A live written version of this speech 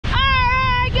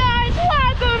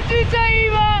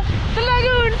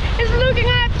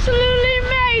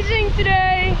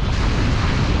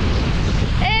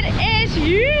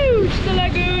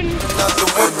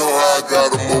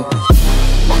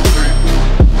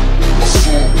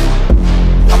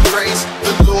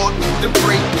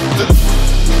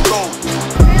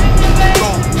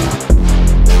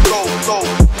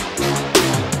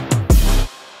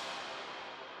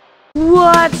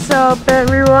What's up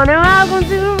everyone and welcome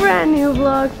to a brand new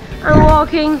vlog. I'm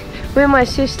walking with my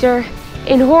sister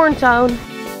in Horntown.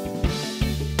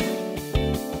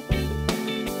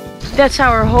 That's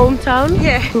our hometown.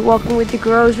 Yeah. We're walking with the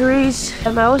groceries.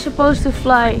 I was supposed to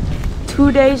fly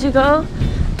 2 days ago,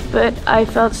 but I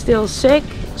felt still sick.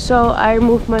 So I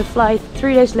moved my flight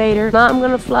 3 days later. Now I'm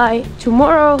gonna fly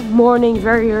tomorrow morning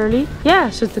very early.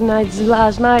 Yeah, so tonight is the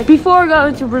last night before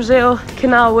going to Brazil.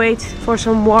 Cannot wait for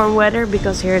some warm weather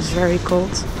because here it's very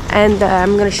cold. And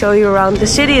I'm gonna show you around the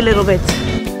city a little bit.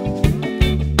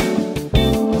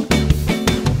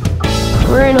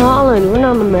 We're in Holland, we're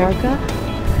not in America.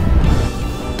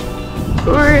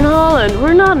 We're in Holland,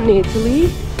 we're not in Italy.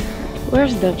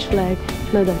 Where's the Dutch flag?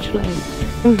 No Dutch flag.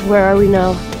 Where are we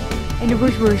now? In the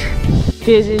bush.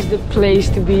 This is the place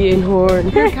to be in Hoorn.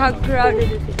 Look how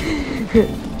crowded it is.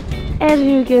 As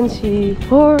you can see,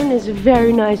 Hoorn is a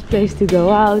very nice place to go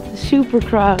out. Super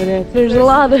crowded. There's a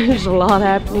lot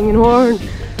happening in Hoorn.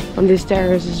 On this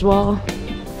terrace as well.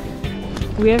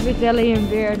 We have Italian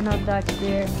beer, not Dutch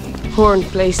beer. Hoorn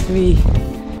place to be.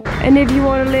 And if you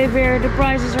want to live here, the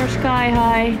prices are sky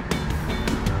high.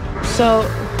 So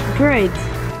great.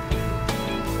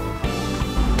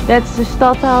 That's the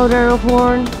stadhouder of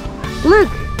Hoorn. Look!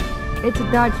 It's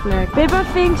a Dutch flag. Pippa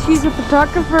thinks she's a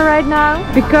photographer right now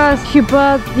because she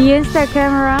bought the Insta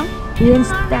camera. The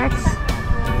Instax.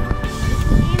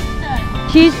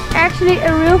 She's actually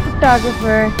a real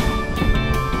photographer.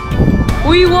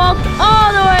 We walked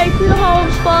all the way to the home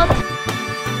spot.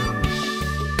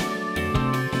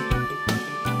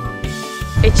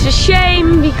 It's a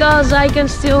shame because I can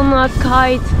still not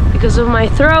kite because of my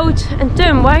throat. And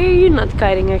Tim, why are you not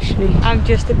kiting actually? I'm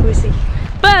just a pussy.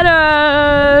 But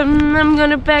I'm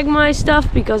gonna pack my stuff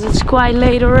because it's quite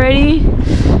late already.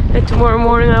 And tomorrow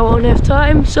morning I won't have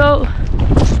time, so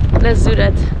let's do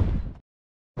that.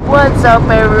 What's up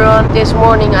everyone? This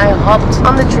morning I hopped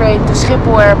on the train to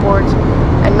Schiphol Airport.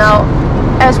 And now,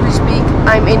 as we speak,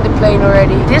 I'm in the plane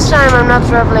already. This time I'm not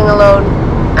traveling alone.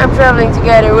 I'm traveling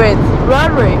together with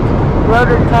Roderick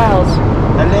Kyles.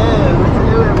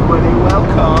 Hello everybody,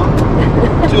 welcome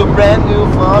to a brand new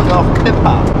vlog of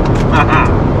Pippa.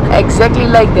 Exactly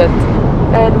like that.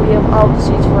 And we have all the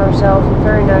seats for ourselves,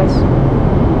 very nice.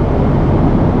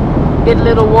 Did a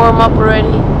little warm up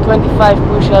already, 25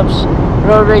 push-ups.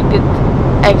 Roderick did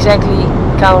exactly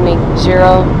counting,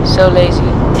 0, so lazy.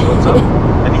 What's up?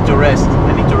 I need to rest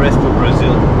for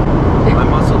Brazil. My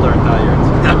muscles are tired.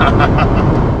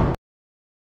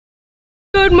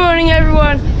 Good morning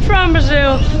everyone from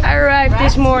Brazil. I arrived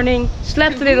this morning,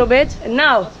 slept a little bit, and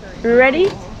now we're ready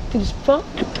to the spot.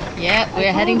 Yeah,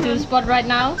 we're heading to the spot right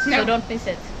now, so don't miss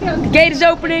it. The gate is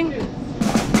opening.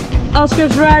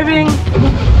 Oscar's driving.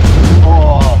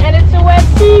 Oh. And it's a wet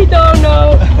seat, oh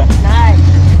no. Nice.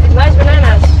 Nice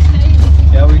bananas.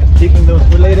 Yeah, we're keeping those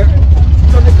for later.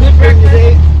 From the good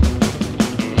today.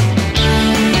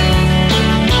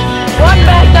 One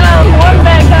back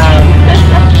down.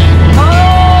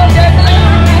 Oh, there's a little.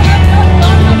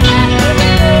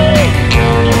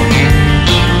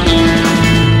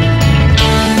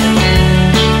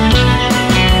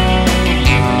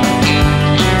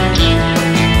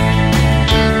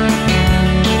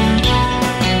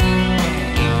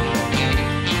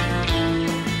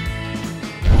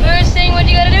 First thing what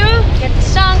you gotta do, get the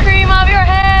sun cream off your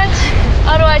head.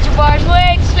 Otherwise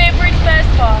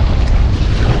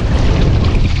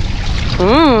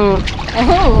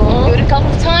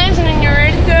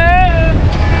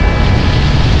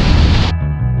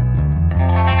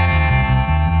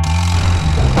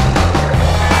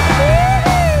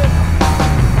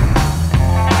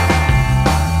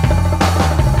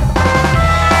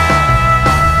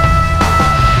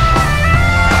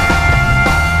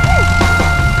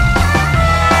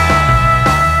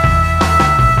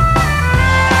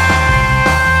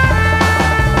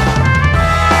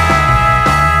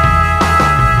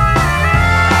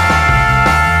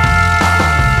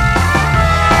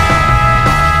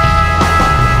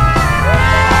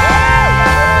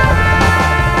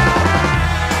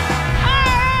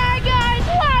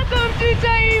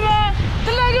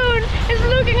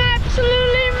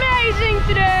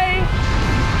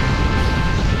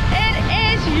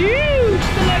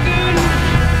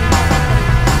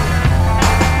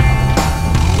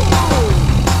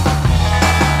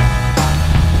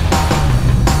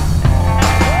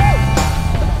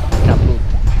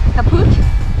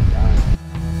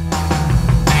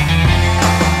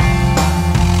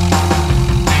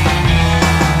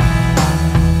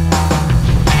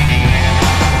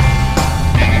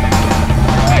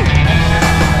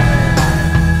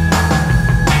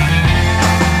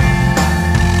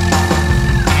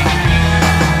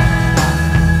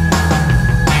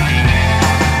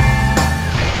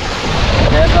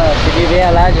Yeah,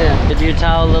 legend. Did you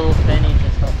tell little Finny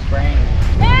to stop spraying?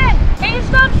 Man, can you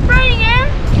stop spraying it?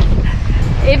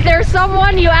 If there's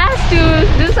someone you ask to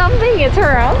do something, it's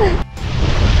her, huh?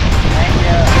 Thank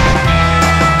you.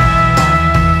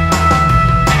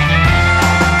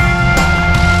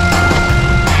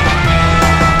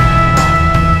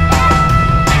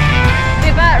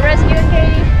 Pippa, rescuing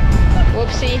Katie.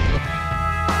 Whoopsie.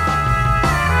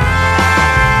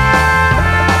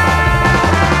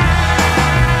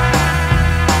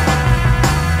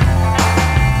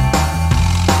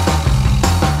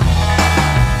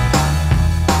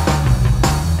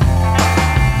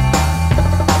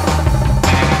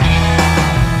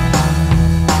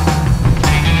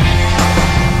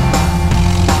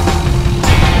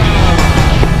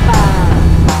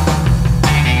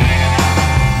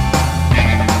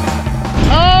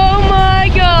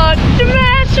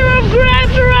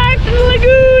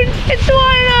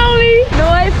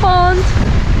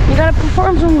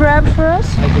 Perform some grabs for us?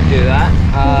 I could do that.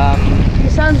 He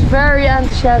sounds very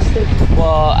enthusiastic.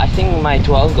 Well, I think my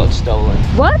 12 got stolen.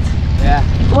 What? Yeah.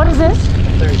 What is this?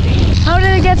 13. How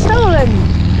did it get stolen?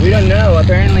 We don't know.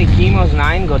 Apparently Chemo's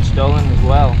 9 got stolen as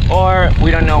well. Or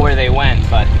we don't know where they went,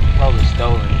 but probably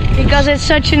stolen. Because it's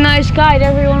such a nice kite,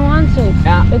 everyone wants it.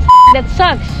 Yeah. That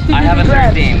sucks. I have a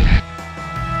 13.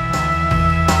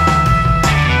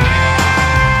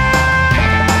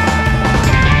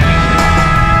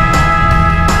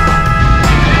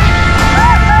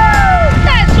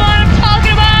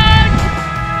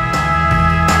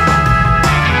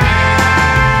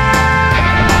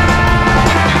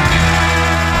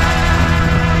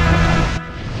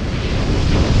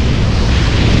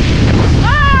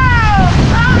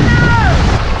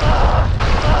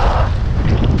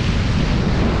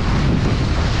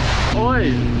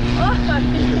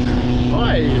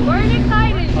 We're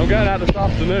excited. I'm going out this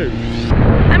afternoon.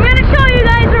 I'm gonna show you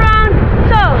guys around.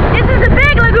 So, this is the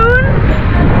big lagoon.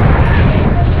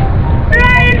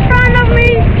 Right in front of me.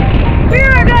 We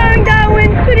are going down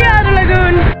into the other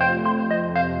lagoon.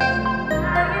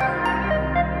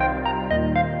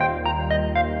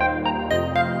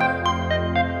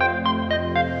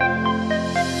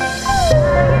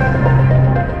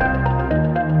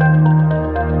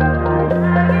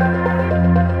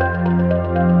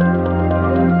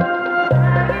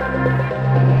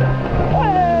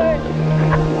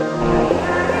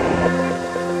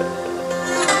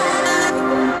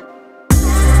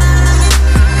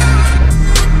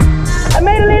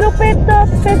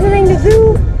 Visiting the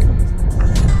zoo.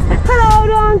 Hello,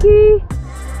 donkey.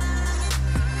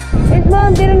 His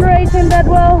mom didn't raise him that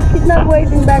well. He's not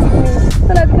waving back to me.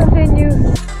 So let's continue.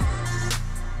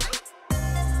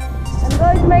 I'm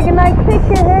going to make a nice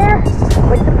picture here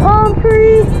with the palm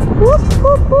tree. Whoop,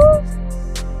 whoop, whoop.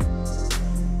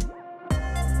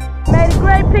 Made a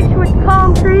great picture with the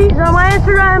palm tree. It's on my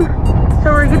Instagram.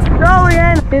 So we're good to go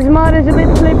again. This mud is a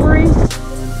bit slippery.